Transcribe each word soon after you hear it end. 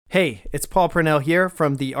Hey, it's Paul Purnell here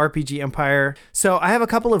from the RPG Empire. So I have a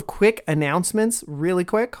couple of quick announcements, really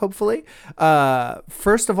quick, hopefully.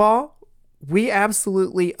 First of all, we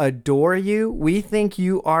absolutely adore you. We think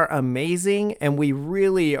you are amazing, and we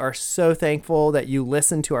really are so thankful that you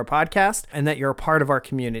listen to our podcast and that you're a part of our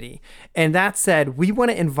community. And that said, we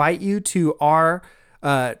want to invite you to our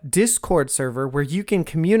Discord server where you can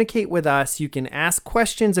communicate with us. You can ask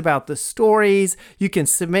questions about the stories. You can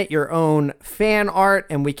submit your own fan art,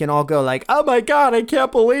 and we can all go like, "Oh my God, I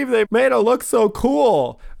can't believe they made it look so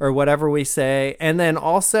cool," or whatever we say. And then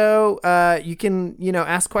also, you can,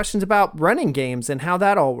 ask questions about running games and how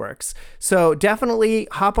that all works. So definitely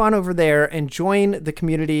hop on over there and join the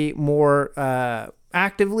community more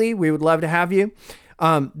actively. We would love to have you.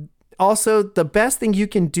 Also, the best thing you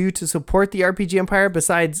can do to support the RPG Empire,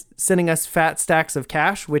 besides sending us fat stacks of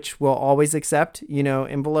cash, which we'll always accept,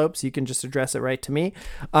 envelopes, you can just address it right to me,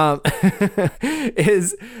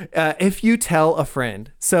 is if you tell a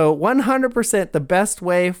friend. So 100% the best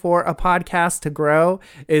way for a podcast to grow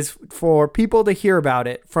is for people to hear about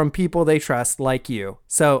it from people they trust, like you.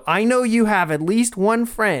 So I know you have at least one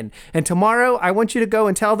friend, and tomorrow I want you to go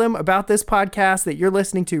and tell them about this podcast that you're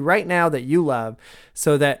listening to right now that you love,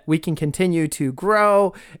 so that we can continue to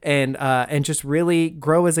grow and just really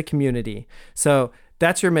grow as a community. So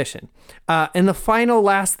that's your mission. And the final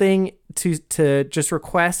last thing to just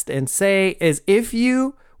request and say is, if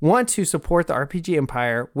you want to support the RPG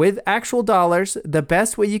Empire with actual dollars, the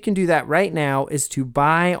best way you can do that right now is to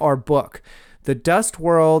buy our book, The Dust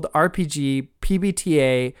World RPG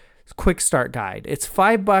PBTA Quick Start Guide. It's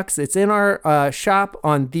 $5. It's in our shop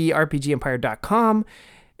on therpgempire.com.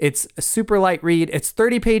 It's a super light read. It's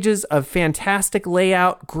 30 pages of fantastic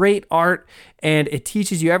layout, great art, and it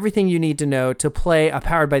teaches you everything you need to know to play a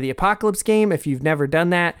Powered by the Apocalypse game if you've never done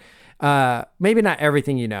that. Maybe not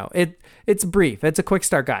everything you know. It's brief. It's a quick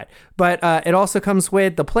start guide. But it also comes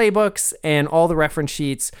with the playbooks and all the reference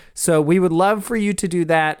sheets. So we would love for you to do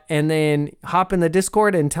that, and then hop in the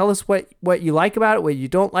Discord and tell us what you like about it, what you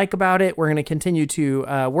don't like about it. We're going to continue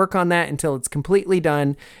to work on that until it's completely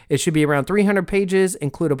done. It should be around 300 pages,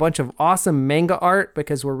 include a bunch of awesome manga art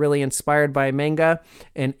because we're really inspired by manga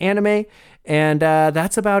and anime. And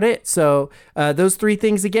that's about it. So those three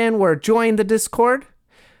things again were: join the Discord,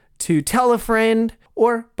 to tell a friend,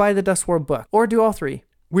 or buy the Dust World book, or do all three.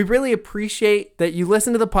 We really appreciate that you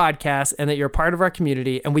listen to the podcast and that you're part of our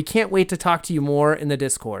community, and we can't wait to talk to you more in the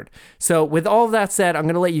Discord. So with all of that said, I'm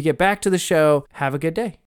going to let you get back to the show. Have a good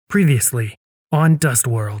day. Previously on Dust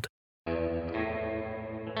World.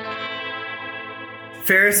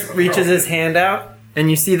 Ferris reaches his hand out,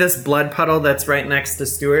 and you see this blood puddle that's right next to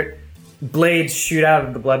Stuart. Blades shoot out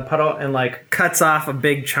of the blood puddle and cuts off a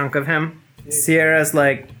big chunk of him. Sierra's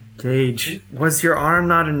like, "Gage, was your arm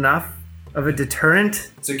not enough of a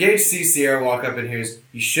deterrent?" So Gage sees Sierra walk up and hears,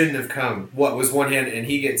 "You shouldn't have come." What was one hand, and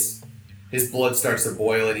his blood starts to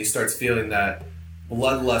boil, and he starts feeling that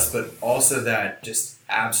bloodlust, but also that just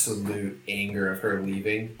absolute anger of her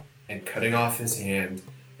leaving and cutting off his hand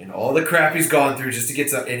and all the crap he's gone through just to get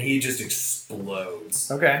to, and he just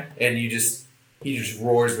explodes. Okay. And he just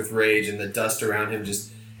roars with rage, and the dust around him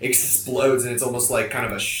just explodes, and it's almost like kind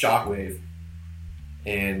of a shockwave.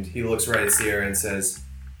 And he looks right at Sierra and says,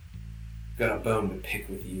 "Got a bone to pick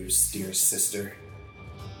with you, dear sister."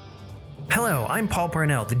 Hello, I'm Paul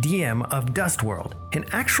Parnell, the DM of Dust World, an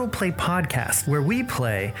actual play podcast where we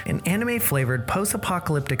play an anime-flavored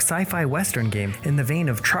post-apocalyptic sci-fi western game in the vein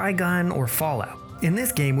of Trigun or Fallout. In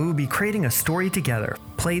this game, we will be creating a story together.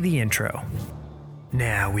 Play the intro.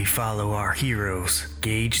 Now we follow our heroes,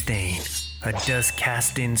 Gage Thane, a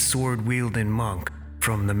dust-casting, sword-wielding monk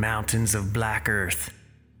from the mountains of Black Earth.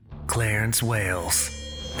 Clarence Wales,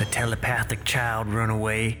 the telepathic child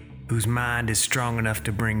runaway whose mind is strong enough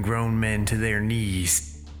to bring grown men to their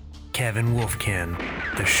knees. Kevin Wolfkin,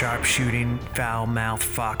 the sharpshooting, foul-mouthed,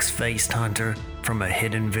 fox-faced hunter from a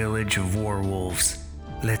hidden village of werewolves.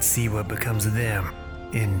 Let's see what becomes of them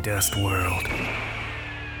in Dust World.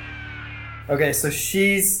 Okay, so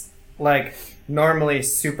she's normally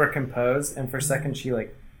super composed, and for a second she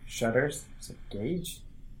shudders. It's like, "Gage?"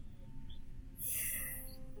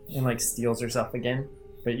 And steals herself again,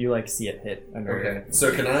 but you see it hit under her. Okay,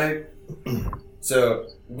 so can I... So,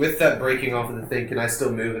 with that breaking off of the thing, can I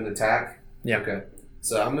still move and attack? Yeah. Okay.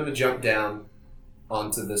 So I'm going to jump down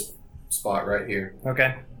onto this spot right here.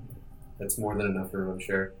 Okay. That's more than enough room, I'm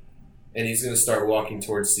sure. And he's going to start walking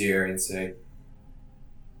towards Sierra and say,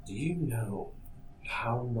 "Do you know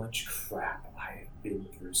how much crap I have been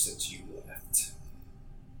through since you left?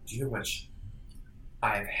 Do you know how much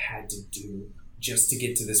I've had to do just to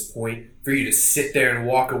get to this point, for you to sit there and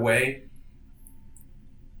walk away?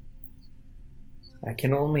 I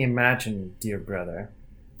can only imagine, dear brother.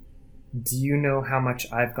 Do you know how much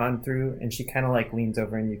I've gone through? And she kind of like leans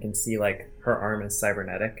over and you can see like her arm is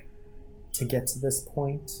cybernetic to get to this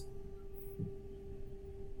point.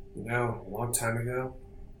 You know, a long time ago,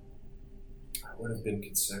 I would have been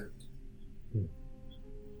concerned.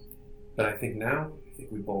 But I think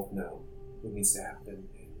we both know what needs to happen.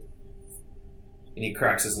 And he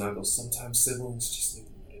cracks his knuckles. Sometimes siblings just need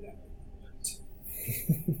to let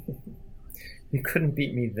it out. You couldn't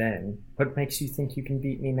beat me then. What makes you think you can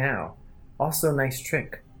beat me now? Also, nice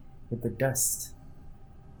trick with the dust.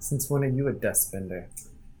 Since when are you a dustbender?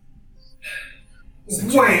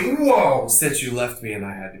 Wait, whoa! Since you left me and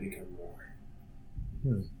I had to become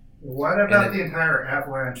more. What about the entire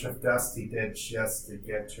avalanche of dust he did just to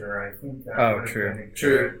get her? I think that would have been a good-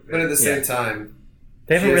 True. But at the same time,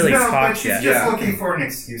 They haven't She really no, but talked she's yet. just looking for an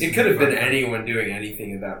excuse. it could have been anyone doing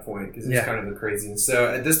anything at that point because it's Yeah. kind of the craziness. So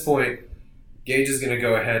at this point, Gage is going to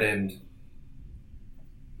go ahead and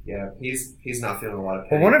he's not feeling a lot of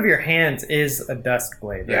pain. Well, one of your hands is a dust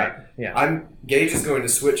blade, right? Yeah. Gage is going to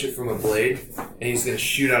switch it from a blade, and he's going to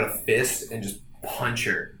shoot out a fist and just punch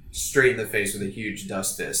her straight in the face with a huge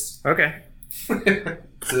dust fist. Okay. So at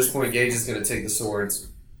this point, Gage is going to take the swords,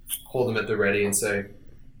 hold them at the ready, and say,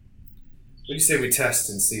 "What do you say we test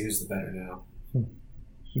and see who's the better now?"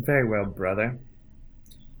 Very well, brother.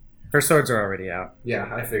 Her swords are already out. Yeah,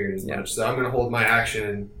 I figured as much. So I'm going to hold my action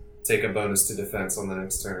and take a bonus to defense on the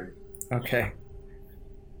next turn. Okay.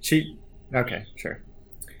 Okay, sure.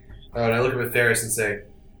 Oh, and I look at Matthias and say,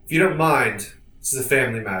 "If you don't mind, this is a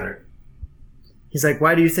family matter." He's like,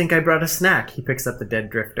 why do you think I brought a snack? He picks up the dead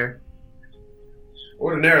drifter.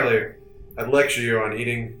 Ordinarily, I'd lecture you on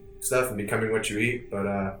eating stuff and becoming what you eat, but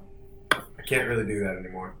I can't really do that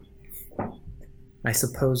anymore. I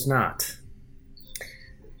suppose not.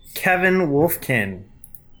 Kevin Wolfkin.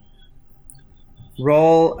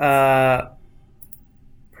 Roll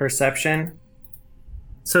perception.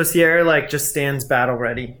 So Sierra like just stands battle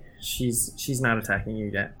ready. She's not attacking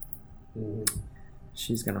you yet. Mm-hmm.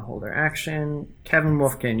 She's gonna hold her action. Kevin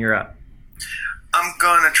Wolfkin, you're up. I'm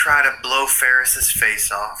gonna try to blow Ferris's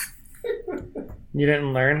face off. You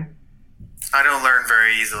didn't learn? I don't learn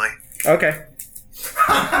very easily. Okay.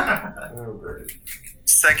 Oh, great.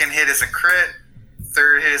 Second hit is a crit.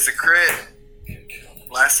 Third hit is a crit.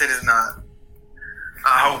 Last hit is not.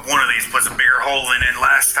 I hope one of these puts a bigger hole in it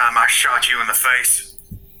last time I shot you in the face.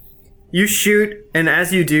 You shoot, and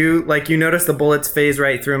as you do, like you notice the bullets phase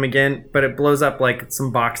right through him again, but it blows up like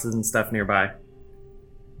some boxes and stuff nearby.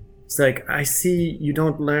 It's like, I see you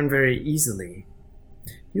don't learn very easily.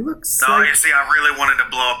 You look No, you see, I really wanted to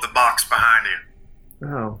blow up the box behind you.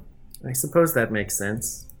 Oh, I suppose that makes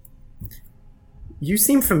sense. You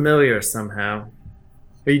seem familiar somehow.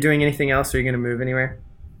 Are you doing anything else? Are you going to move anywhere?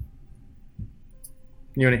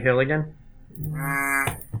 You want to heal again?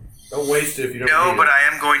 Don't waste it if you don't No, need but it.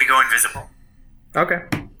 I am going to go invisible. Okay.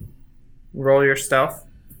 Roll your stealth.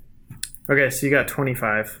 Okay, so you got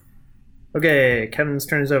 25. Okay, Kevin's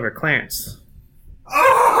turn is over. Clarence,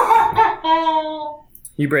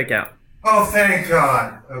 you break out. Oh, thank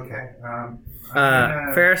God. Okay.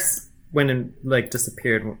 Ferris went and like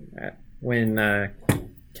disappeared when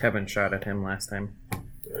Kevin shot at him last time.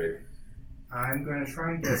 Right. I'm going to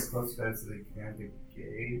try and get as close as I can to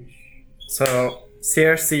Gage. So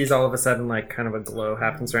Sierra sees all of a sudden like kind of a glow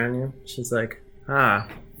happens around you. She's like,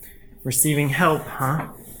 receiving help, huh?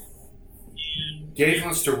 Gage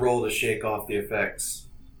wants to roll to shake off the effects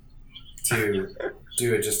to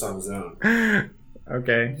do it just on his own.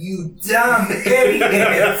 Okay. You dumb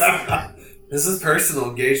idiot! This is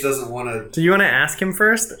personal. Gage doesn't want to. Do you want to ask him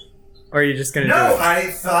first? Or are you just going to No, do it?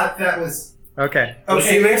 I thought that was... Okay. Well,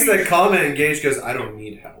 Okay, she makes maybe- that comment and Gage goes, "I don't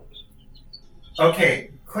need help."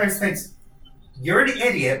 Okay, Clarence thinks you're an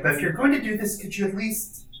idiot, but if you're going to do this, could you at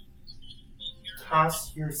least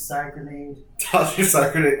toss your side grenade? Toss your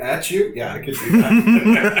side grenade at you? Yeah, I could do that.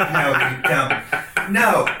 No, you don't.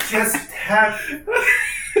 No, just have...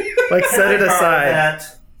 Like set it Can I borrow aside.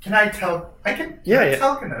 that? Can I tell... I can Yeah.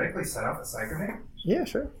 telekinetically set off a side grenade? Yeah,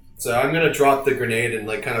 sure. So I'm gonna drop the grenade and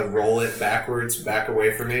like kind of roll it backwards, back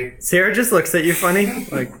away from me. Sierra just looks at you funny.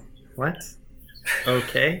 Like, what?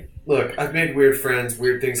 Okay. Look, I've made weird friends.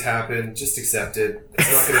 Weird things happen. Just accept it.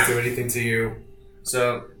 It's not gonna do anything to you.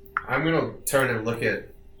 So I'm gonna turn and look at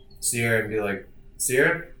Sierra and be like,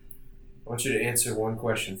 "Sierra, I want you to answer one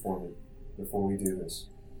question for me before we do this.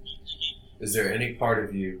 Is there any part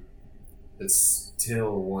of you that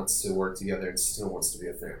still wants to work together and still wants to be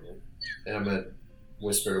a family?" And I'm gonna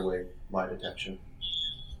whisper away lie detection.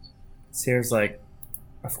 Sierra's like,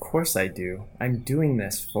 of course I do. I'm doing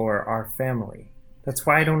this for our family. That's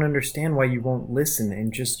why I don't understand why you won't listen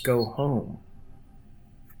and just go home.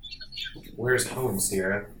 Where's home,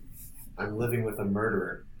 Sierra? I'm living with a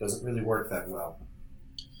murderer. Doesn't really work that well.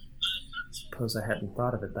 Suppose I hadn't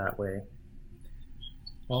thought of it that way.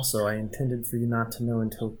 Also, I intended for you not to know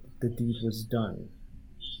until the deed was done.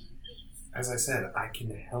 As I said, I can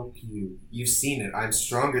help you. You've seen it. I'm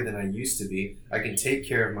stronger than I used to be. I can take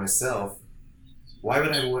care of myself. Why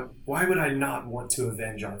would I not want to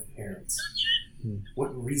avenge our parents?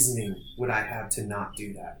 What reasoning would I have to not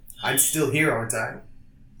do that? I'm still here, aren't I?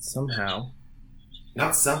 Somehow.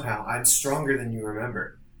 Not somehow. I'm stronger than you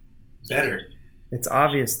remember. Better. It's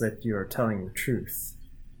obvious that you are telling the truth.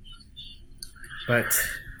 But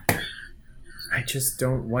I just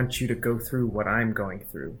don't want you to go through what I'm going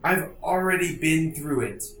through. I've already been through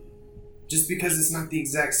it. Just because it's not the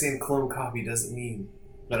exact same clone copy doesn't mean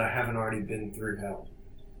that I haven't already been through hell.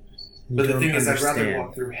 But the thing is, I'd rather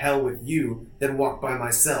walk through hell with you than walk by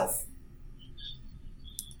myself.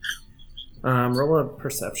 Roll a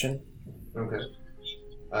perception. Okay.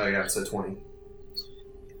 Yeah, it's a 20.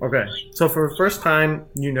 Okay, so for the first time,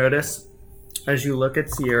 you notice, as you look at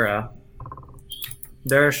Sierra,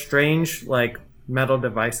 there are strange, like, metal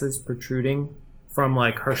devices protruding from,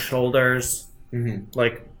 like, her shoulders,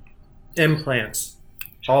 like, implants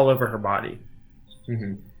all over her body.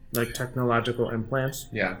 Like, technological implants.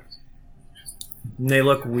 Yeah. And they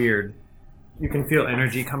look weird. You can feel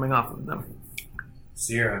energy coming off of them.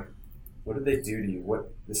 Sierra, what did they do to you?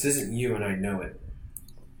 This isn't you, and I know it.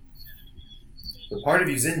 The part of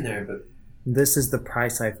you's in there, but... This is the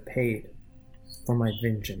price I've paid for my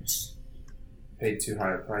vengeance. Paid too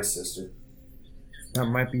high a price, sister. That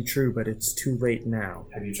might be true, but it's too late now.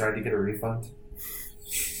 Have you tried to get a refund?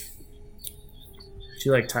 She,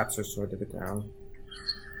 like, taps her sword to the ground.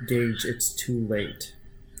 Gage, it's too late.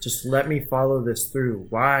 Just let me follow this through.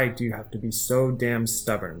 Why do you have to be so damn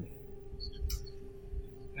stubborn?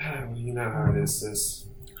 Well, you know how it is, sis.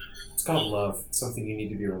 It's called love. It's something you need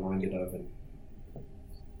to be reminded of, and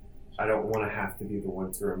I don't want to have to be the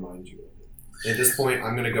one to remind you of it. At this point,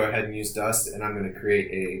 I'm going to go ahead and use dust, and I'm going to create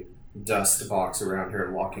a dust box around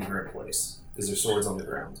her, locking her in place, because her sword's on the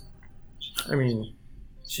ground. I mean,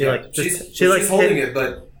 she's holding it,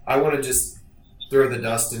 but I want to just throw the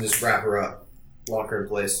dust and just wrap her up, lock her in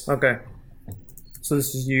place. Okay. So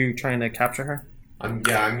this is you trying to capture her? I'm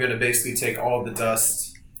going to basically take all the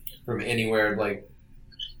dust from anywhere, like,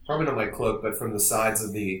 probably not my cloak, but from the sides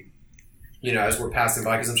of the, as we're passing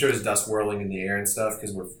by, because I'm sure there's dust whirling in the air and stuff,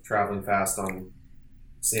 because we're traveling fast on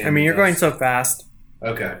sand. I mean, you're going so fast.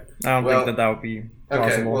 Okay. I don't think that would be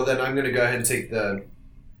possible. Okay, well then I'm going to go ahead and take the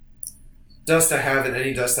dust I have and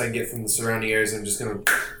any dust I get from the surrounding areas, and I'm just going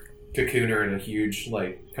to cocoon her in a huge,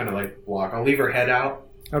 kind of block. I'll leave her head out.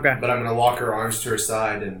 Okay. But I'm going to lock her arms to her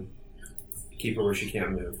side and keep her where she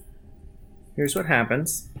can't move. Here's what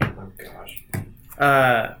happens. Oh, gosh.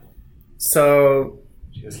 So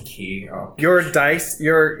she has a key. Oh. Your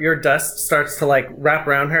dust starts to wrap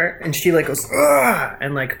around her, and she goes ugh,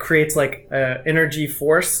 and creates energy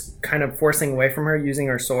force, kind of forcing away from her using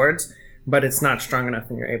her swords, but it's not strong enough,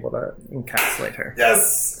 and you're able to encapsulate her.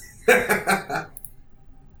 Yes. I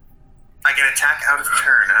can attack out of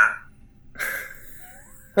turn, huh?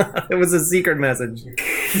 It was a secret message.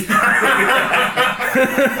 I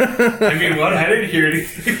mean, what? I didn't hear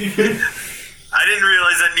anything. I didn't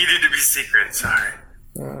realize that needed to be secret. Sorry.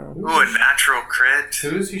 Ooh, a natural crit.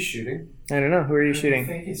 Who is he shooting? I don't know. Who are you I shooting?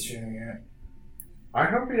 think he's shooting it. I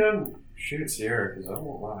hope he doesn't shoot Sierra, because I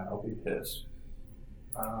won't lie. I'll be pissed.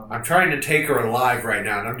 I'm trying to take her alive right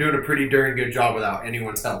now, and I'm doing a pretty darn good job without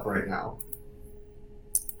anyone's help right now.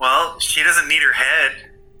 Well, she doesn't need her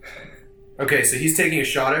head. Okay, so he's taking a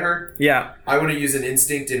shot at her. Yeah. I want to use an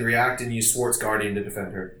instinct and react and use Swart's Guardian to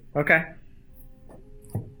defend her. Okay.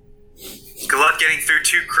 Good luck getting through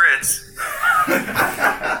 2 crits.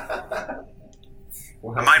 I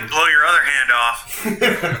might blow your other hand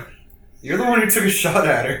off. You're the one who took a shot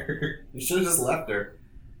at her. You should have just left her.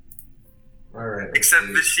 Alright. Except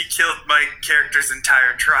that she killed my character's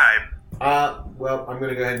entire tribe. Well, I'm going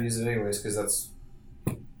to go ahead and use it anyways, because that's...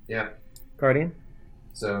 Yeah. Guardian?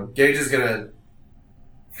 So, Gage is going to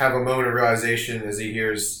have a moment of realization as he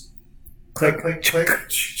hears... Click, click, click.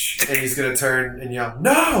 And he's going to turn and yell,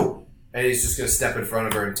 "No!" And he's just going to step in front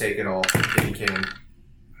of her and take it all if he can.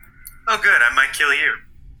 Oh good, I might kill you.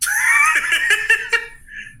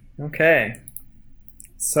 Okay.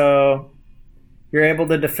 So, you're able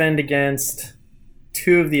to defend against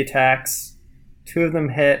 2 of the attacks. 2 of them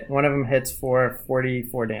hit. 1 of them hits for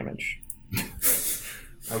 44 damage.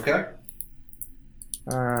 Okay.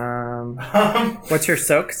 What's your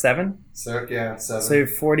soak? 7? So, yeah, 7. So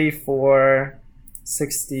 44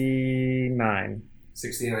 69.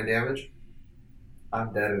 69 damage.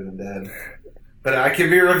 I'm deader than dead. But I can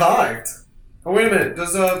be revived. Oh, wait a minute.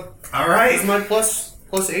 Does All right. my plus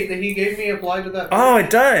 8 that he gave me apply to that? Oh, it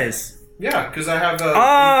does. Yeah, because I have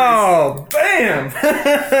Oh, bam!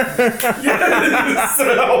 Yes!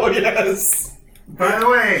 Oh, yes! By the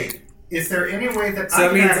way, is there any way that So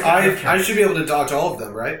that I means can I should be able to dodge all of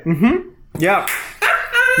them, right? Mm-hmm. Yep.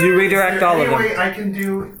 You redirect all of Any way them. I can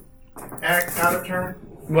do act out of turn?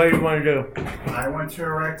 What do you want to do? I want to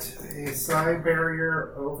erect a side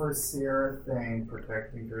barrier over Sierra Thane,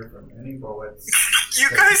 protecting her from any bullets. You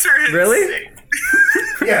guys are insane. Really?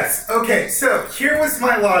 Yes. Okay. So here was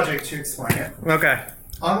my logic to explain it. Okay.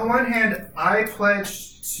 On the one hand, I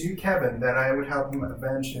pledged to Kevin that I would help him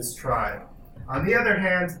avenge his tribe. On the other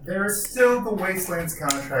hand, there is still the Wastelands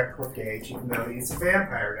contract with Gage, even though he's a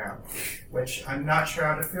vampire now, which I'm not sure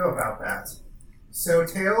how to feel about that. So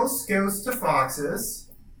Tails goes to Fox's,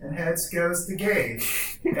 and Heads goes to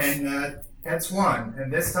Gage, and Heads won.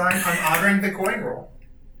 And this time, I'm honoring the coin roll.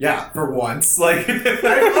 Yeah, for once. Like,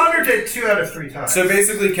 I've honored it 2 out of 3 times. so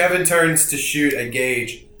basically, Kevin turns to shoot at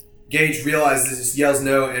Gage. Gage realizes, yells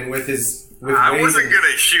no, and with I waving- wasn't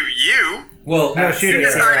gonna shoot you. Well, No, shoot it. You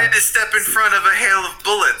Yeah. decided to step in front of a hail of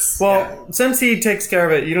bullets. Well, since he takes care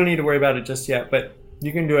of it, you don't need to worry about it just yet, but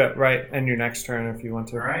you can do it right in your next turn if you want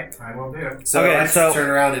to. All right, I will do it. So Okay, I just so- turn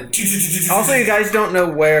around and... Also, you guys don't know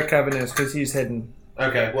where Kevin is because he's hidden.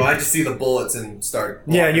 Okay, well, I just see the bullets and start...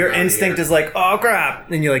 Yeah, walking your around instinct here. is like, oh crap,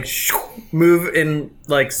 and you like move in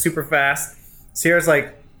like super fast. Sierra's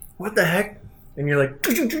like, what the heck? And you're like,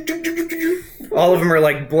 all of them are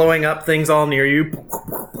like blowing up things all near you.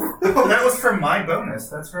 Oh, that was from my bonus.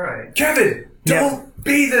 That's right. Kevin, don't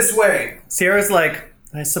be this way! Sierra's like,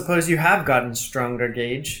 I suppose you have gotten stronger,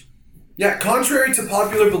 Gage. Yeah, contrary to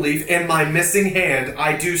popular belief and my missing hand,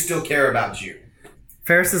 I do still care about you.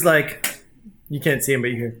 Ferris is like, you can't see him,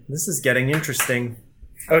 but you hear, this is getting interesting.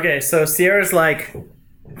 Okay, so Sierra's like,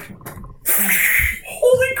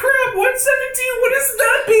 Holy crap, 117, what is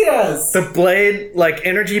that BS? the blade, like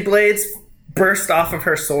energy blades, burst off of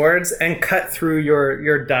her swords and cut through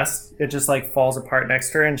your dust. It just like falls apart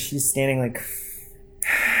next to her, and she's standing like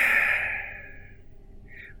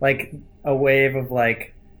a wave of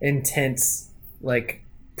like intense like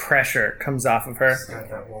pressure comes off of her. Just got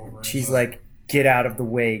that Wolverine. She's like, get out of the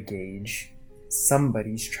way, Gage.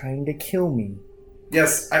 Somebody's trying to kill me.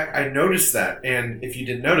 Yes, I noticed that, and if you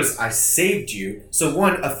didn't notice, I saved you. So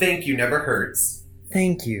one, a thank you never hurts.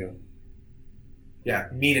 Thank you. Yeah,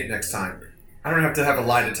 mean it next time. I don't have to have a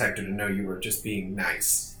lie detector to know you were just being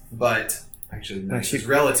nice. But, actually, nice is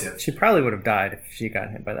relative. She probably would have died if she got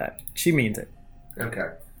hit by that. She means it.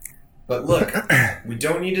 Okay. But look, we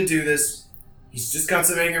don't need to do this. He's just got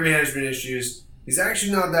some anger management issues. He's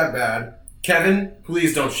actually not that bad. Kevin,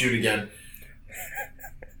 please don't shoot again.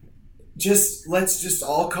 Let's just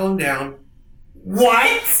all calm down.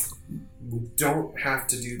 What? We don't have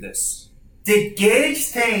to do this. Did Gage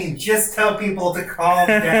Thane just tell people to calm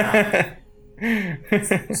down?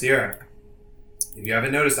 Sierra, if you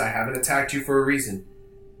haven't noticed, I haven't attacked you for a reason.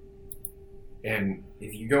 And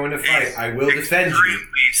if you go in a fight, I will defend you.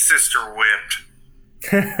 Extremely sister whipped.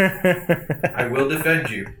 I will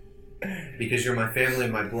defend you. Because you're my family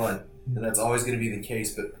and my blood. And that's always going to be the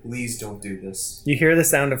case, but please don't do this. You hear the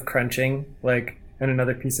sound of crunching, like, and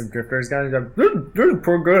another piece of Drifter's got it.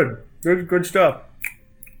 Good, good stuff.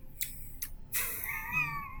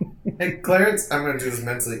 Hey, Clarence, I'm going to do this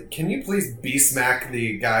mentally. Can you please B-smack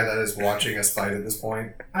the guy that is watching us fight at this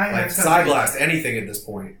point? I have Like, something- side blast, anything at this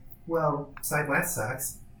point. Well, side blast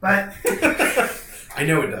sucks, but I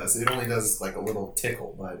know it does. It only does, like, a little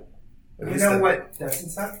tickle, but... at you least know that- what doesn't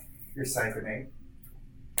suck? Your side grenade.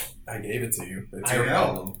 I gave it to you. It's I your know.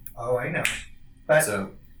 problem. Oh, I know. But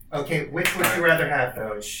So, okay, which would you rather have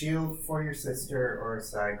though? A shield for your sister or a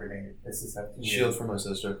side grenade? This is up to you. shield for my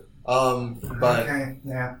sister. But... Okay,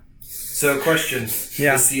 yeah. So, question.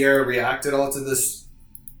 Yeah. Does Sierra react at all to this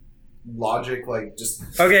logic? Like, just...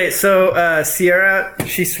 Okay, so Sierra,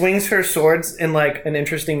 she swings her swords in like an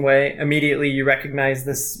interesting way. Immediately, you recognize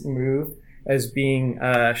this move as being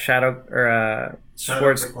Shadow or Shadow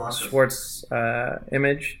of the Colossus. Schwartz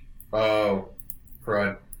image. Oh,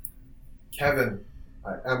 crud. Kevin,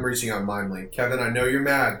 I'm reaching out mimely. Kevin, I know you're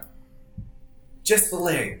mad. Just the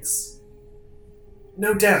legs.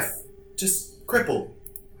 No death. Just crippled.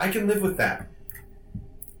 I can live with that.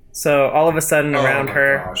 So all of a sudden, around oh my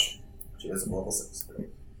her, gosh. She has a level 6.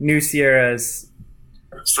 new Sierra's.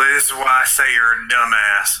 So this is why I say you're a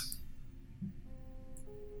dumbass.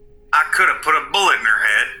 I could have put a bullet in her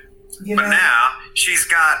head, You but know, now she's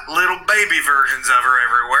got little baby versions of her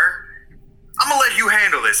everywhere. I'm gonna let you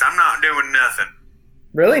handle this. I'm not doing nothing.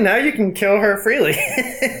 Really? Now you can kill her freely.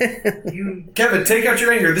 Kevin, take out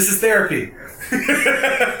your anger. This is therapy.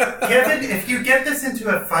 Kevin, if you get this into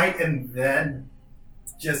a fight and then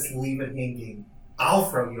just leave it hanging, I'll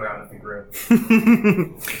throw you out of the group.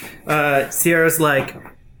 Sierra's like,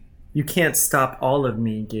 you can't stop all of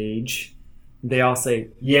me, Gage. They all say,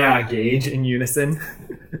 yeah, Gage, in unison.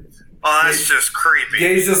 Oh, that's just creepy.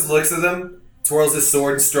 Gage just looks at them, twirls his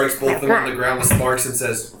sword, strikes both of them on the ground with sparks, and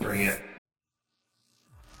says, "Bring it."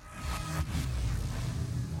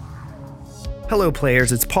 Hello,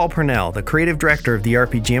 players. It's Paul Purnell, the creative director of the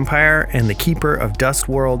RPG Empire and the keeper of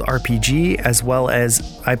Dustworld RPG, as well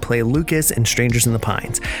as I play Lucas in Strangers in the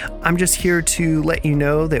Pines. I'm just here to let you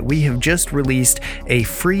know that we have just released a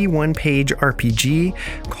free one-page RPG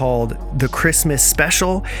called The Christmas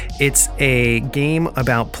Special. It's a game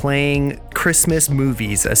about playing Christmas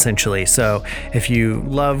movies, essentially. So if you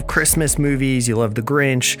love Christmas movies, you love The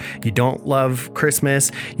Grinch, you don't love Christmas,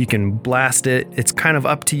 you can blast it. It's kind of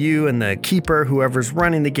up to you and the keeper, whoever's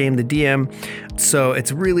running the game, the DM. So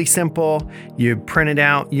it's really simple. You print it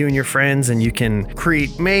out, you and your friends, and you can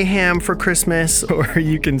create mayhem for Christmas, or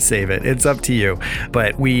you can save it. It's up to you.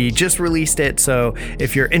 But we just released it, so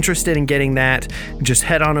if you're interested in getting that, just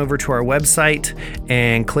head on over to our website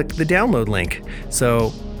and click the download link.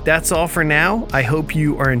 So that's all for now. I hope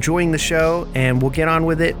you are enjoying the show, and we'll get on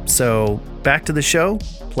with it. So back to the show.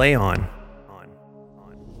 Play on.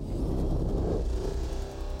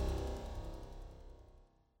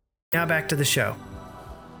 Now back to the show.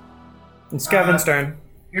 It's Kevin's turn.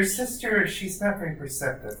 Your sister, she's not very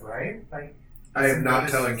perceptive, right? Like, I am not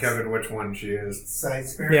notice telling Kevin which one she is. Side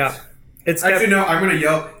spirits? Yeah. It's Actually, no, I'm going to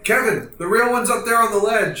yell, "Kevin, the real one's up there on the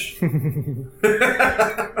ledge."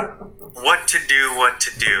 What to do, what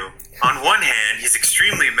to do. On one hand, he's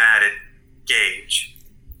extremely mad at Gage.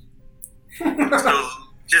 So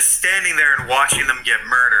just standing there and watching them get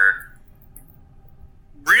murdered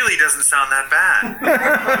really doesn't sound that bad.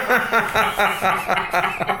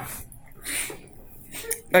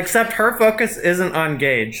 Except her focus isn't on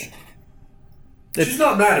Gage. She's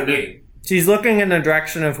not mad at me. She's looking in the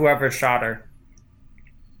direction of whoever shot her.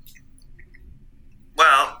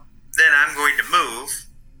 Well, then I'm going to move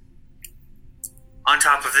on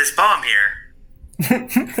top of this bomb here.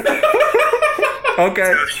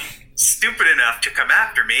 Okay. So if she's stupid enough to come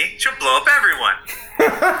after me, she'll blow up everyone.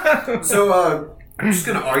 So, I'm just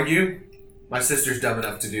going to argue. My sister's dumb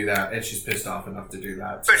enough to do that, and she's pissed off enough to do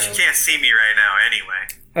that. But she can't see me right now anyway.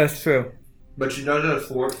 That's true. But she does a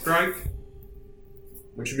sword strike,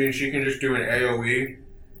 which means she can just do an AoE.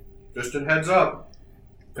 Just a heads up.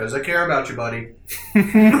 Because I care about you, buddy.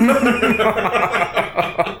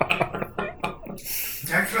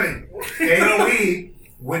 Actually, AoE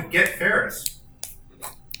would get Ferris.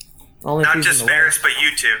 Only if Not he's just in the way. Ferris, but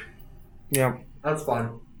you two. Yeah. That's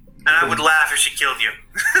fine. And I would laugh if she killed you.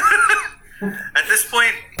 At this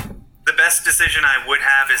point, the best decision I would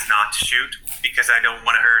have is not to shoot, because I don't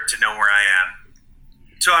want her to know where I am.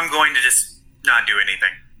 So I'm going to just not do anything.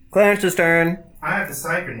 Clarence's turn. I have the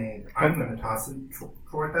side grenade. I'm going to toss it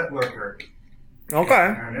toward that lurker.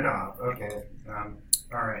 Okay. Turn it off. Okay.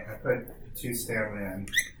 Alright, I put 2 stamina in.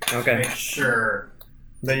 Okay. Make sure.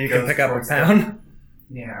 Then you Goes can pick up a towards pound.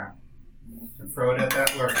 Yeah. And throw it at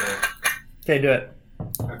that lurker. Okay, do it.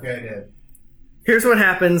 Okay, I did. Here's what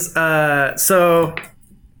happens. So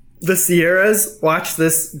the Sierras watch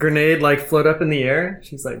this grenade like float up in the air.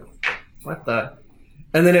 She's like, what the?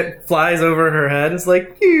 And then it flies over her head. It's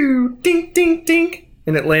like, you dink, dink, dink.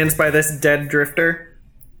 And it lands by this dead drifter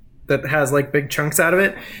that has like big chunks out of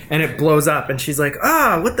it. And it blows up. And she's like,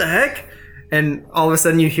 what the heck? And all of a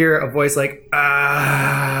sudden you hear a voice like,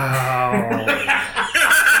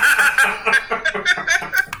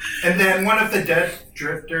 And then one of the dead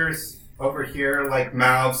drifters over here, like,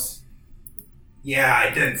 mouths, "Yeah,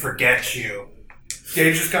 I didn't forget you."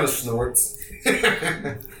 Gage just kind of snorts.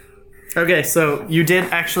 Okay, so you did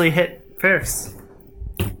actually hit Ferris.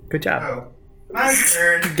 Good job. Oh. My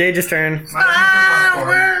turn. Gage's turn. My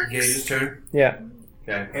turn. Gage's turn. Yeah.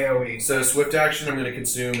 Okay. AoE. So swift action, I'm going to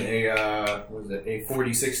consume a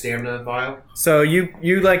 46 stamina vial. So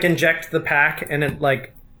you like inject the pack and it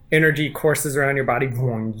like energy courses around your body.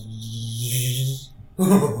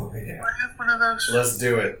 Oh, yeah. I have one of those. Let's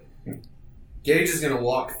do it. Gage is going to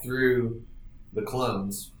walk through the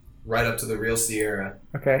clones right up to the real Sierra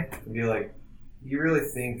Okay. and be like, "You really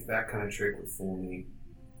think that kind of trick would fool me?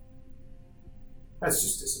 That's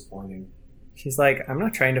just disappointing." She's like, I'm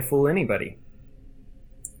not trying to fool anybody.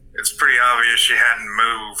 It's pretty obvious she hadn't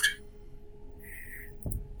moved.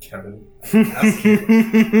 Kevin.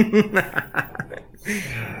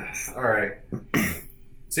 All right.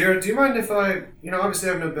 Sierra, do you mind if I, obviously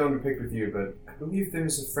I have no bone to pick with you, but I believe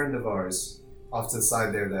there's a friend of ours off to the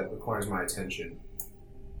side there that requires my attention.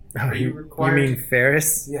 Are you required? You mean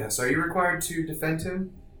Ferris? Yes. Are you required to defend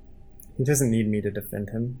him? He doesn't need me to defend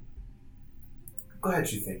him. Go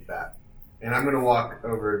ahead, you think that. And I'm going to walk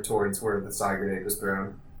over towards where the side grenade was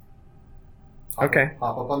thrown. Hop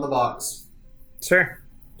up on the box. Sure.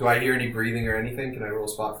 Do I hear any breathing or anything? Can I roll a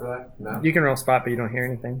spot for that? No? You can roll spot, but you don't hear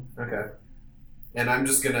anything. Okay. And I'm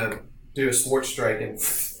just going to do a sword strike in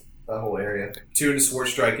the whole area. 2 into sword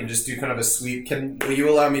strike and just do kind of a sweep. Will you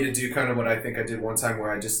allow me to do kind of what I think I did one time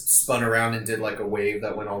where I just spun around and did like a wave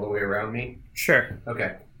that went all the way around me? Sure.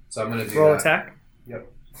 Okay. So I'm going to do roll that. attack?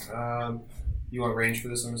 Yep. You want range for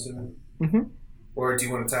this, I'm assuming? Mm-hmm. Or do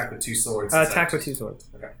you want to attack with 2 swords? Attack with 2 swords.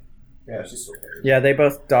 Okay. Yeah, she's still there. Yeah, they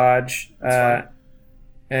both dodge. That's fine.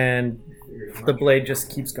 And the blade just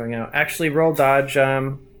keeps going out. Actually, roll dodge,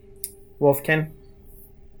 Wolfkin.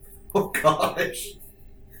 Oh, gosh.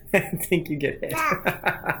 I think you get hit.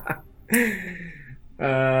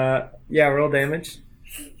 Yeah, roll damage.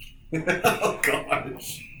 Oh,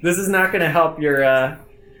 gosh. This is not going to help your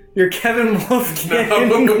Kevin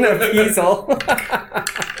Wolfkin appeasal.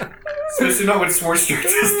 Especially not when Sword Strike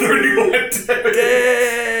does 31 damage.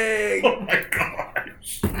 Dang! Oh my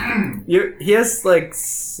gosh. He has like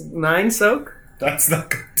 9 soak? That's not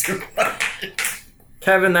going to do much.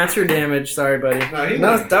 Kevin, that's your damage. Sorry, buddy.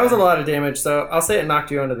 That was a lot of damage, so I'll say it knocked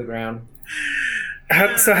you onto the ground.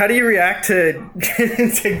 So how do you react to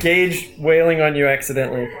Gage wailing on you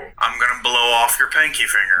accidentally? I'm gonna blow off your pinky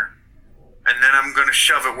finger. And then I'm gonna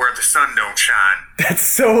shove it where the sun don't shine. That's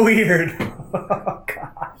so weird. Oh,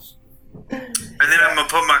 gosh. And then I'm gonna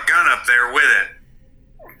put my gun up there with it.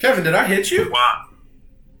 Kevin, did I hit you? Well,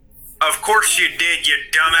 of course you did, you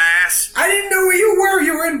dumbass. I didn't know where you were.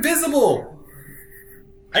 You were invisible.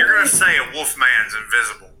 You're gonna say a wolfman's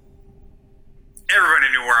invisible. Everybody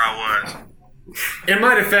knew where I was. In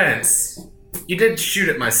my defense, you did shoot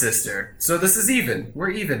at my sister, so this is even.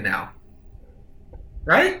 We're even now.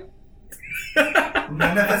 Right?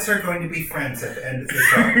 None of us are going to be friends at the end of the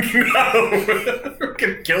show. No! We're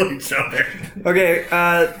gonna kill each other. Okay,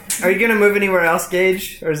 are you gonna move anywhere else,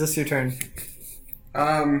 Gage? Or is this your turn?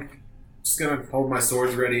 Just gonna hold my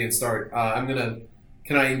swords ready and start.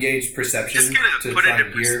 Can I engage perception Just gonna to put try into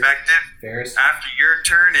and hear perspective. Ferris? After your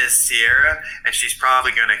turn is Sierra, and she's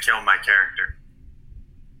probably gonna kill my character.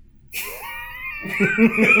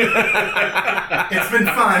 It's been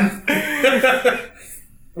fun.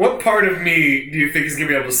 What part of me do you think is gonna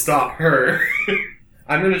be able to stop her?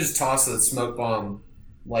 I'm gonna just toss a smoke bomb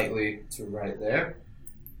lightly to right there.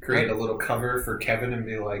 Create a little cover for Kevin and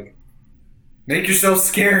be like, make yourself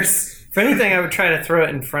scarce. If anything, I would try to throw it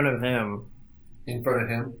in front of him. In front of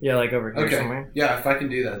him? Yeah, like over here Okay. somewhere. Yeah, if I can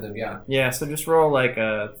do that, then yeah. Yeah, so just roll like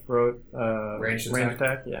a throat Ranged range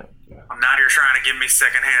attack? attack. Yeah. I'm not here trying to give me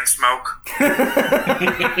secondhand smoke.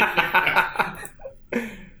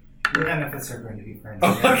 None of us are going to be friends.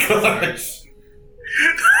 Oh my gosh.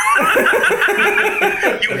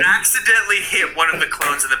 You accidentally hit one of the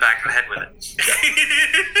clones in the back of the head with it.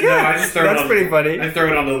 No, I just throw it That's on, pretty funny. I throw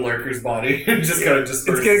it onto the lurker's body and just kind of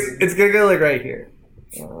disperses. It's gonna go like right here.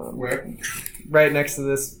 Where? Right next to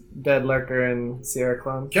this dead lurker and Sierra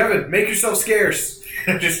clone. Kevin, make yourself scarce.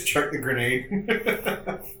 Just chuck the grenade.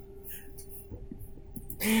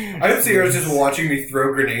 I hope Sierra's just watching me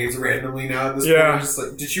throw grenades randomly now at this Yeah. point. Just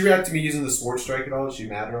like, did she react to me using the sword strike at all? Is she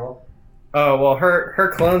mad at all? Oh well,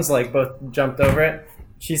 her clones like both jumped over it.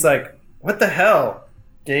 She's like, "What the hell,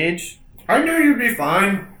 Gage?" I knew you'd be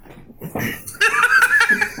fine.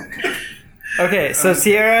 Okay, so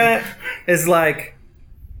Sierra is like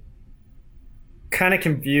kind of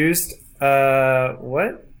confused.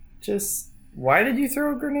 What? Why did you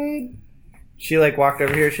throw a grenade? She like walked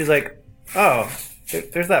over here. She's like, "Oh,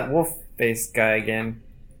 there's that wolf-faced guy again.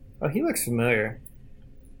 Oh, he looks familiar.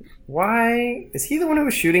 Why is he the one who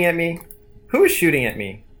was shooting at me? Who was shooting at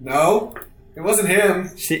me?" No, it wasn't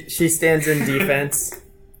him. She stands in defense.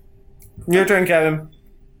 Your turn, Kevin.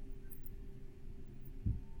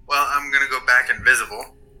 Well, I'm gonna go back invisible.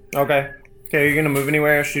 Okay. Okay, are you gonna move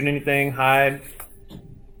anywhere, shoot anything, hide?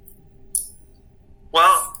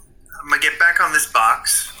 Well, I'm gonna get back on this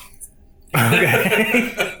box.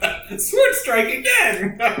 Okay. Sword strike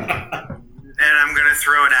again. And I'm gonna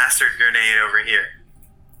throw an acid grenade over here.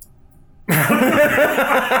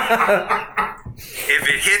 If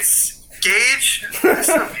it hits Gage,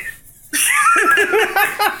 so be it.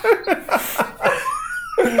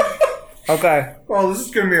 Okay. Well, this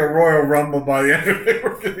is going to be a royal rumble by the end of it.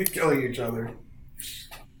 We're going to be killing each other.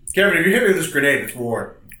 Kevin, if you hit me with this grenade, it's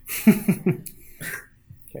war.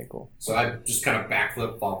 Okay, cool. So I just kind of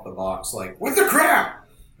backflip off the box, like, what the crap?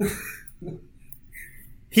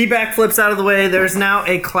 He backflips out of the way. There's now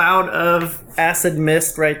a cloud of acid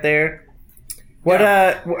mist right there. What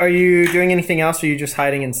are you doing anything else, or are you just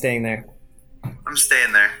hiding and staying there? I'm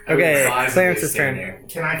staying there. Okay, Five Clarence's days turn. there.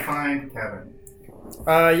 Can I find Kevin?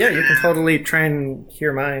 Yeah, you can totally try and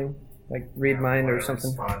hear mine, like read mind or Whatever,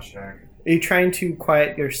 something. Spot check. Are you trying to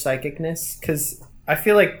quiet your psychicness? Because I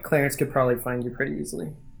feel like Clarence could probably find you pretty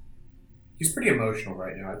easily. He's pretty emotional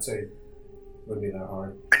right now. I'd say it wouldn't be that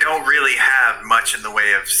hard. I don't really have much in the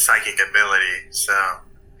way of psychic ability, so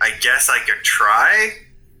I guess I could try.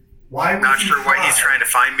 Why would Not you sure why try? he's trying to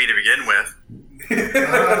find me to begin with.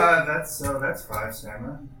 That's 5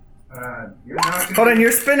 stamina. You're not gonna Hold on,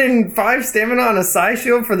 you're spending 5 stamina on a psi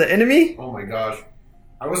shield for the enemy? Oh my gosh.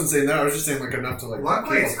 I wasn't saying that. I was just saying like enough to like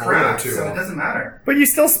Luckily keep it's a photo or crap, two so it off. doesn't matter. But you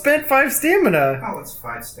still spent 5 stamina. Oh, it's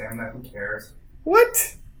 5 stamina. Who cares?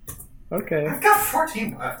 What? Okay. I've got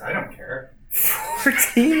 14 left. I don't care.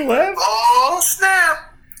 14 left? Oh,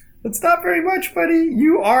 snap! That's not very much, buddy.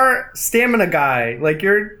 You are stamina guy. Like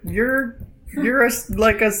you're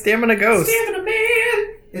like a stamina ghost. Stamina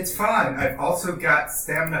man! It's fine. I've also got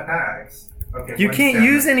stamina bags. Okay. You one can't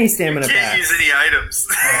stamina. use any stamina Can't packs. use any items.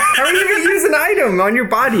 How are you gonna use an item on your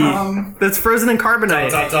body that's frozen in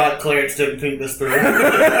carbonite? Clarence didn't think this through. All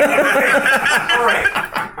right.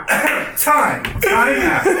 Time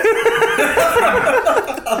out.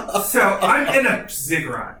 So I'm in a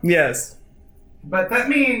ziggurat, Yes. but that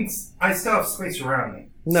means I still have space around me.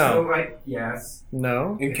 No. So yes.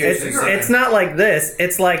 No. In case It's not like this.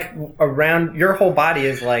 It's like around your whole body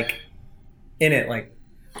is like in it. Like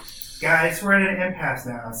Guys, we're in an impasse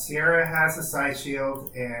now. Sierra has a side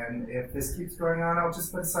shield, and if this keeps going on, I'll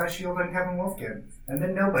just put a side shield on Kevin Wolfkin, and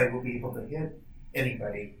then nobody will be able to hit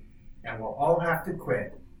anybody, and we'll all have to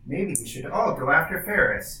quit. Maybe we should all go after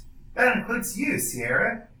Ferris. That includes you,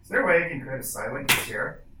 Sierra. Is there a way I can create a silent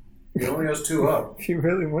Sierra? He only has 2 up. if you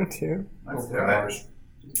really want to. Let's do gosh.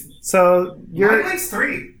 it. So Mine your likes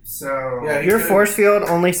 3, so Yeah, your force field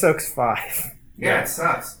only soaks 5. yeah, it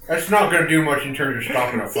sucks. That's not going to do much in terms of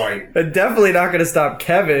stopping a fight. But definitely not gonna stop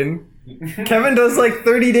Kevin. Kevin does like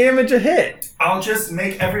 30 damage a hit. I'll just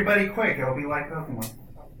make everybody quick. It'll be like Pokemon.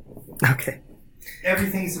 Okay.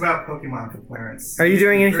 Everything's about Pokemon clearance. Are you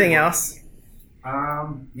doing anything else? Yeah,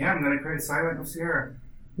 I'm gonna create a silent of Sierra.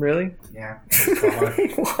 Really? Yeah.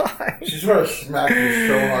 Why? She's going to smack you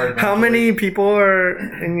so hard. How many people are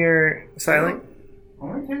in your silent?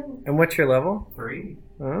 Only 2. And what's your level? 3.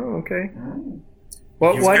 Oh, okay. Mm.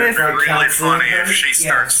 What It's what gonna if be really Council funny if her? she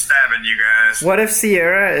starts stabbing you guys. what if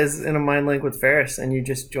Sierra is in a mind link with Ferris and you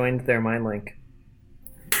just joined their mind link?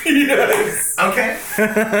 Yes. Okay,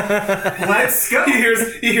 let's go. He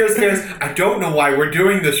hears Ferris. I don't know why we're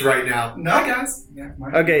doing this right now. No, guys. Yeah,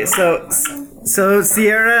 Okay, so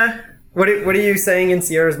Sierra, what are you saying in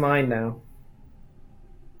Sierra's mind now?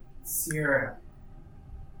 Sierra.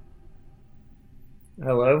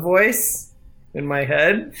 Hello, voice in my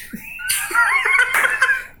head.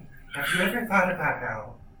 Have you ever thought about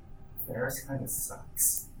how Ferris kind of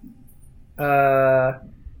sucks?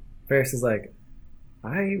 Ferris is like,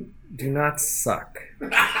 I do not suck.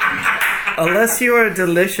 Unless you are a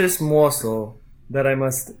delicious morsel that I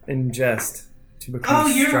must ingest to become Oh,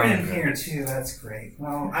 you're stronger. in here too. That's great.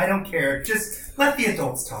 Well, I don't care. Just let the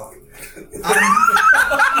adults talk.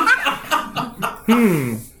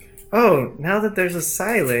 Oh, now that there's a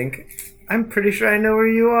Psylink, I'm pretty sure I know where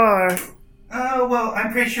you are. Oh, well,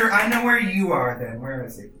 I'm pretty sure I know where you are then. Where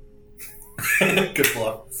is he? Good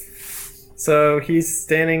luck. So he's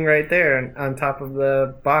standing right there on top of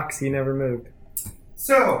the box he never moved.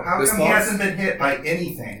 So, how This come he boss? hasn't been hit by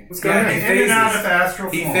anything? What's Yeah, going he on? In and out phases. of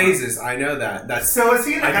astral He form. phases. I know that. That's. So is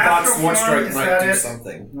he in I thought astral Swarm form? Strike Is might that do it?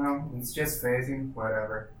 something. No, it's just phasing.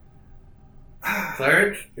 Whatever.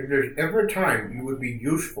 Clarence, if there's ever a time you would be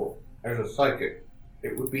useful as a psychic,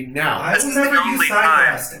 it would be now. I This will is the never use only side time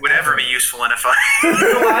blast it would ever ever. be useful in a fight. You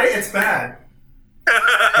know why? It's bad.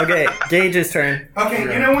 Okay, Gage's turn. Okay,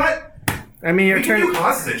 Yeah. you know what? I mean, your We can turn. do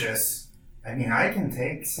hostages. I mean, I can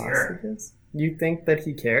take Sierra. Hostages? You think that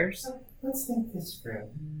he cares? Let's think this through.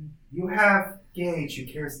 You have Gage, who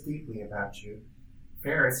cares deeply about you.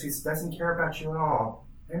 Ferris, who doesn't care about you at all.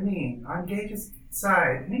 And me, on Gage's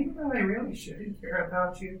side. And even though I really shouldn't care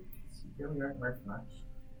about you, because you really aren't worth much,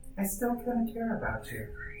 I still kind of care about you.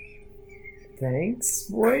 Thanks,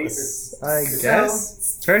 voice. I So-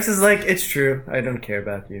 guess. Ferris is like, it's true. I don't care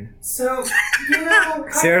about you. So, you know...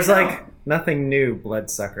 Sierra's like, nothing new,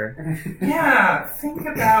 bloodsucker. Yeah, think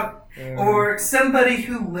about... Or somebody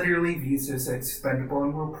who literally views you as expendable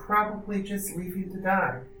and will probably just leave you to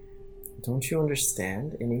die. Don't you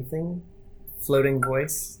understand anything, floating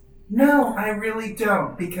voice? No, I really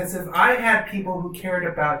don't, because if I had people who cared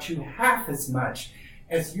about you half as much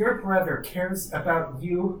as your brother cares about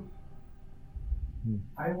you,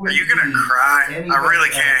 I would. Are you gonna cry? I really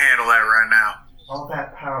can't handle that right now. All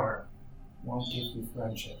that power won't give you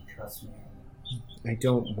friendship, trust me. I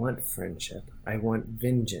don't want friendship. I want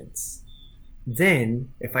vengeance. Then,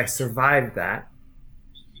 if I survive that,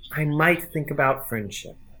 I might think about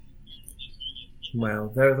friendship.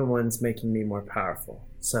 Well, they're the ones making me more powerful.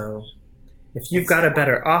 So, if you've got a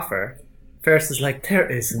better offer, Ferris is like, there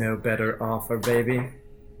is no better offer, baby.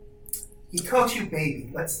 He called you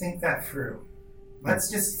baby. Let's think that through.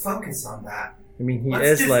 Let's just focus on that. I mean, he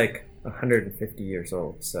is like 150 years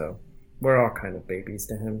old, so we're all kind of babies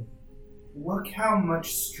to him. Look how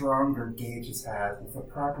much stronger Gage has had with a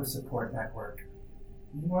proper support network.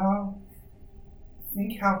 Well,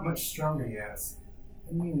 think how much stronger he has.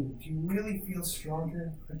 I mean, do you really feel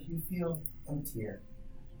stronger, or do you feel emptier?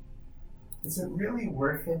 Is it really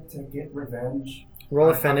worth it to get revenge? Roll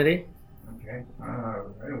affinity. Okay. I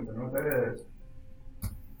don't know what that is.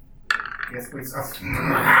 Yes, please.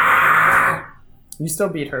 You still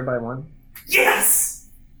beat her by 1. Yes!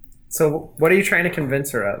 So, what are you trying to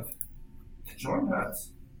convince her of? Join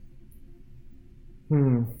us.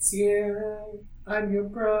 Sierra, I'm your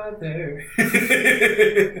brother.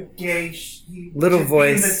 Gage, you Little just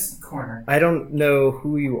voice. be in this corner. I don't know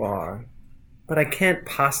who you are, but I can't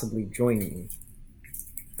possibly join you.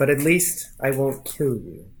 But at least I won't kill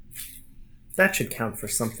you. That should count for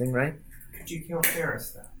something, right? Could you kill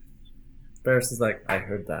Ferris, though? Ferris is like, I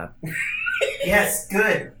heard that. Yes,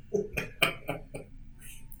 good.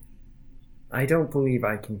 I don't believe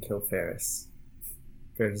I can kill Ferris.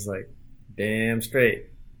 Ferris is like, damn straight.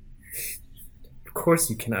 Of course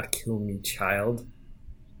you cannot kill me, child.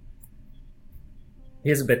 He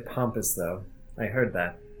is a bit pompous, though. I heard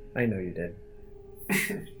that. I know you did.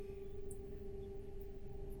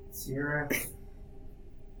 Sierra,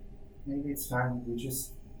 maybe it's time we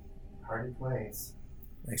just parted ways.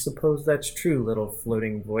 I suppose that's true, little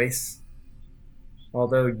floating voice.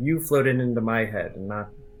 Although you floated into my head and not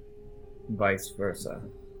vice versa.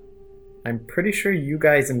 I'm pretty sure you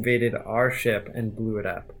guys invaded our ship and blew it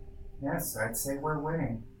up. Yes, I'd say we're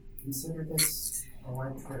winning. Consider this a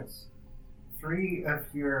white truce. 3 of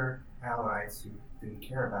your allies who didn't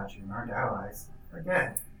care about you and aren't allies are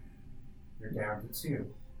dead. You're down to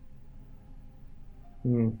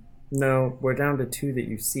 2. No, we're down to 2 that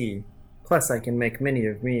you see. Plus, I can make many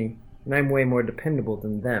of me, and I'm way more dependable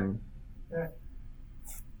than them. That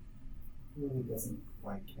really doesn't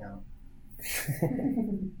quite count.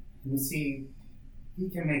 You see, he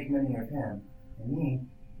can make many of him, and me,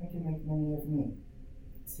 I can make many of me,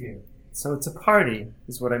 too. So it's a party,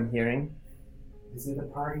 is what I'm hearing. Is it a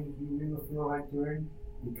party you really feel like doing?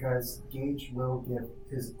 Because Gage will give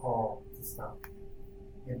his all to stop,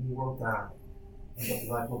 and he will die, and the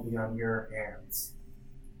blood will be on your hands.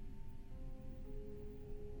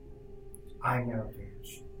 I know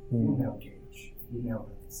Gage. You know Gage. You know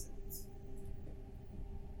what this is.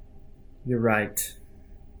 You're right.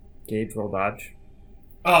 Gage, roll dodge.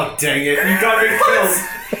 Oh, dang it. You got me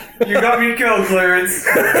killed. You got me killed, Clarence.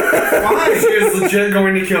 Why? She is legit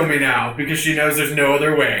going to kill me now because she knows there's no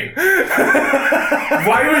other way.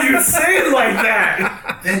 Why would you say it like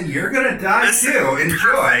that? Then you're gonna die This too. is Enjoy.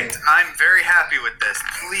 perfect. I'm very happy with this.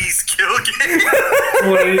 Please kill Gage.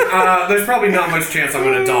 There's probably not much chance I'm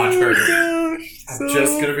going to dodge her. I'm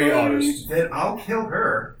just going to be honest. Then I'll kill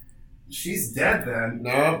her. She's dead then.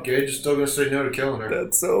 No, Gage is still going to say no to killing her.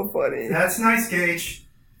 That's so funny. That's nice, Gage.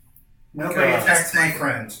 Nobody God. attacks my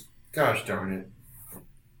friend. Gosh darn it.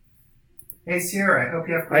 Hey, Sierra, I hope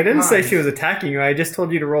you have great I didn't say mind. she was attacking you, I just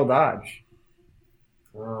told you to roll dodge.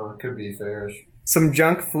 Oh, it could be Ferris. Some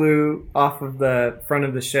junk flew off of the front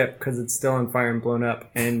of the ship because it's still on fire and blown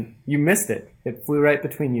up, and you missed it. It flew right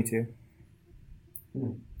between you two.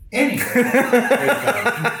 Anyway,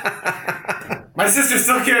 My sister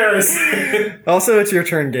still cares. Also, it's your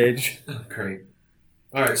turn, Gage. Great.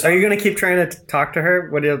 All right. So Are you going to keep trying to talk to her?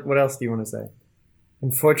 What else do you want to say?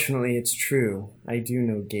 Unfortunately, it's true. I do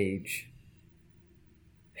know Gage.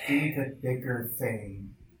 do the bigger thing.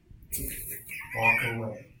 Walk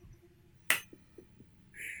away.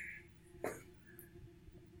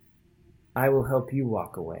 I will help you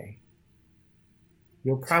walk away.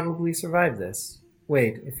 You'll probably survive this.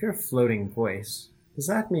 Wait, if you're a floating voice, does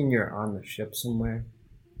that mean you're on the ship somewhere?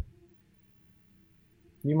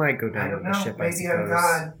 You might go I down don't on the know. ship, I Maybe I'm suppose.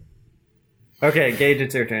 God. Okay, Gage,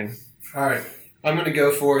 it's your turn. all right. I'm going to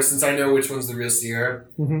go for, since I know which one's the real Sierra,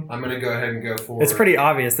 Mhm. I'm going to go ahead and go for... It's pretty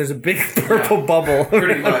obvious. There's a big purple bubble.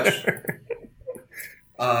 pretty around much. her.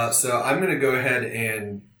 So I'm going to go ahead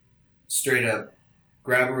and straight up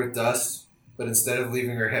grab her with dust, but instead of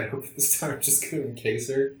leaving her head open this time, I'm just going to encase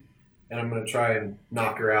her, and I'm going to try and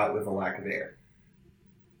knock her out with a lack of air.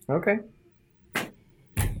 Okay.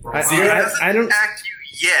 Zero doesn't attack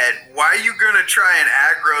you yet. Why are you gonna try and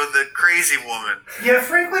aggro the crazy woman? Yeah,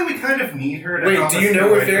 frankly, we kind of need her to Wait, help do us you know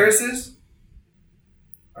go where in. Ferris is?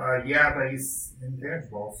 Yeah, but he's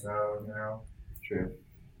invincible, so no. True.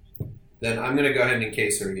 Then I'm going to go ahead and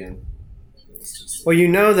encase her again. Well, you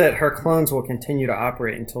know that her clones will continue to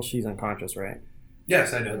operate until she's unconscious, right?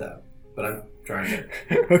 Yes, I know that, but I'm trying to.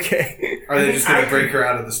 Okay. Are they just going to break her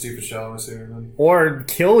out of the stupid shell, I'm assuming? Or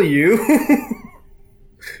kill you.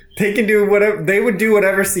 They can do whatever. They would do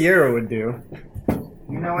whatever Sierra would do.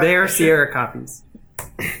 You know what? They are Sierra copies.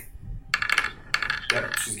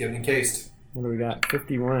 Yep, she's getting encased. What do we got?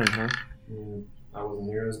 51, huh? I wasn't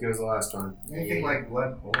near as good as the last time. Anything like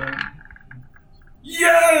blood pulling?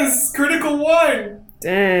 Yes! Critical 1!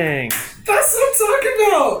 Dang. That's what I'm talking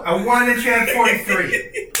about! A 1 in chance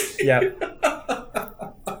 43. Yep.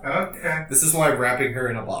 Okay. This is why I'm wrapping her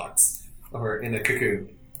in a box. Or in a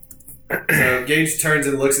cocoon. So Gage turns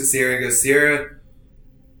and looks at Sierra and goes, Sierra,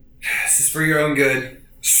 this is for your own good.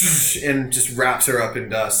 And just wraps her up in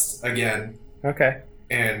dust again. Okay.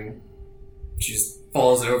 And she just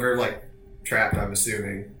falls over, like, trapped, I'm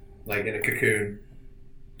assuming. Like, in a cocoon.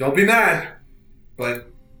 Don't be mad!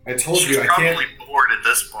 But I told She's you I can't... probably bored at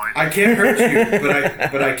this point. I can't hurt you,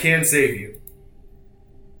 but I can save you.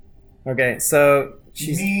 Okay, so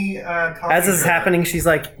she's... As this is happening, she's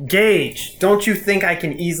like, Gage, don't you think I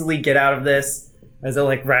can easily get out of this? As it,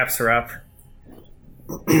 like, wraps her up.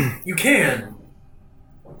 You can.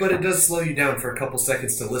 But it does slow you down for a couple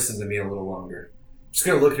seconds to listen to me a little longer. I'm just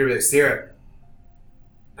gonna look at her like, Sierra,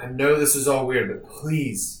 I know this is all weird, but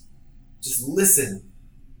please, just listen.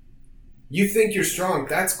 You think you're strong,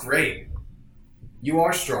 that's great. You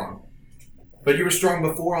are strong. But you were strong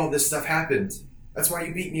before all this stuff happened. That's why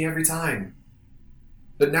you beat me every time.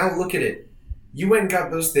 But now look at it. You went and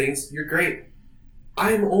got those things, you're great.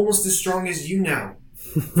 I am almost as strong as you now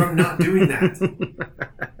from not doing that.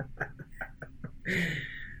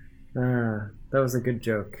 That was a good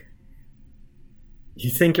joke. You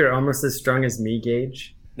think you're almost as strong as me,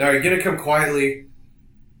 Gage? Now, are you gonna come quietly?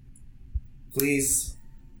 Please?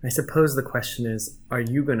 I suppose the question is, are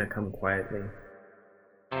you gonna come quietly?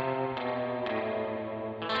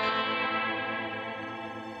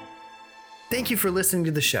 Thank you for listening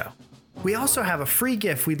to the show. We also have a free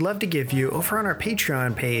gift we'd love to give you over on our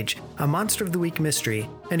Patreon page, a Monster of the Week mystery.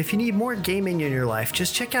 And if you need more gaming in your life,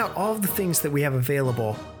 just check out all of the things that we have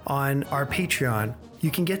available on our Patreon. You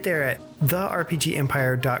can get there at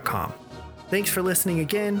therpgempire.com. Thanks for listening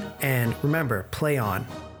again, and remember, play on.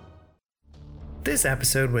 This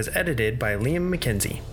episode was edited by Liam McKenzie.